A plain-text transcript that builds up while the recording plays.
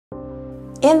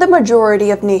In the majority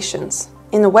of nations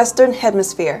in the Western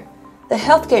Hemisphere, the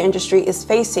healthcare industry is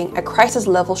facing a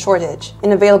crisis-level shortage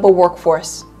in available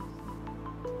workforce.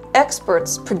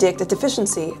 Experts predict a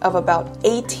deficiency of about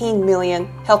 18 million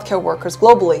healthcare workers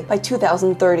globally by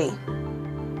 2030.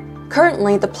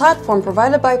 Currently, the platform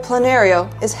provided by Planerio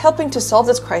is helping to solve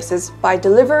this crisis by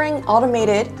delivering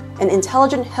automated and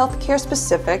intelligent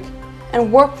healthcare-specific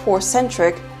and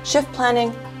workforce-centric shift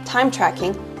planning, time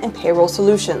tracking, and payroll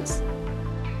solutions.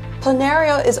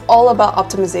 Planerio is all about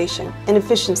optimization and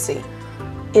efficiency.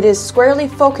 It is squarely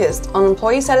focused on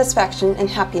employee satisfaction and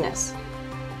happiness.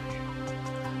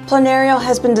 Planerio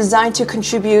has been designed to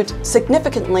contribute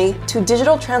significantly to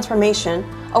digital transformation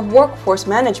of workforce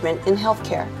management in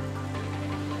healthcare.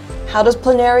 How does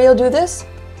Planerio do this?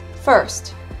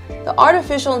 First, the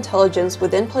artificial intelligence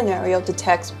within Planerio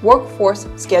detects workforce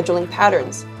scheduling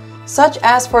patterns, such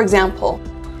as, for example,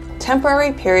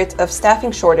 temporary periods of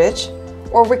staffing shortage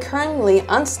or recurringly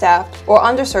unstaffed or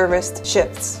underserviced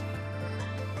shifts.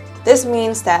 This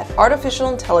means that artificial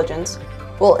intelligence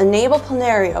will enable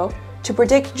Planerio to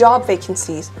predict job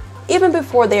vacancies even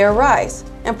before they arise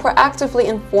and proactively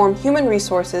inform human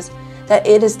resources that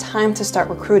it is time to start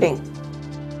recruiting.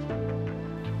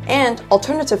 And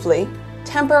alternatively,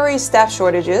 temporary staff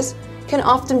shortages can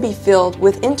often be filled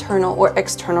with internal or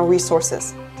external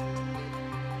resources.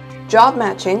 Job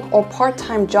matching or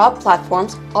part-time job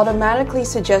platforms automatically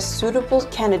suggest suitable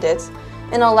candidates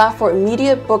and allow for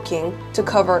immediate booking to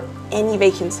cover any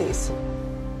vacancies.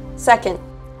 Second,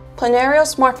 Planerio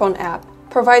smartphone app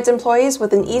provides employees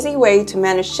with an easy way to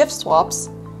manage shift swaps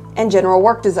and general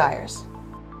work desires.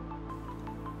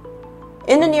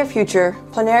 In the near future,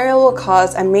 Planerio will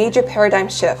cause a major paradigm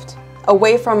shift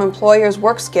away from employers'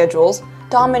 work schedules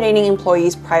dominating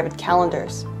employees' private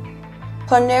calendars.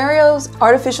 Planerio's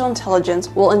artificial intelligence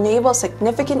will enable a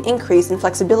significant increase in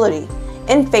flexibility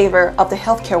in favor of the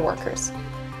healthcare workers.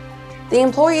 The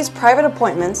employees' private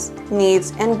appointments,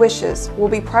 needs, and wishes will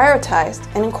be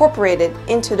prioritized and incorporated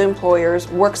into the employer's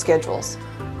work schedules.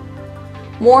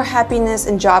 More happiness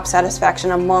and job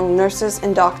satisfaction among nurses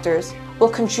and doctors will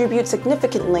contribute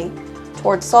significantly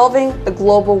towards solving the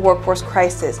global workforce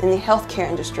crisis in the healthcare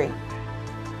industry.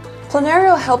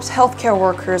 Planerio helps healthcare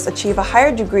workers achieve a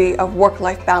higher degree of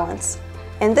work-life balance,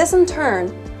 and this in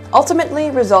turn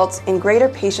ultimately results in greater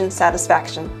patient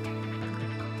satisfaction.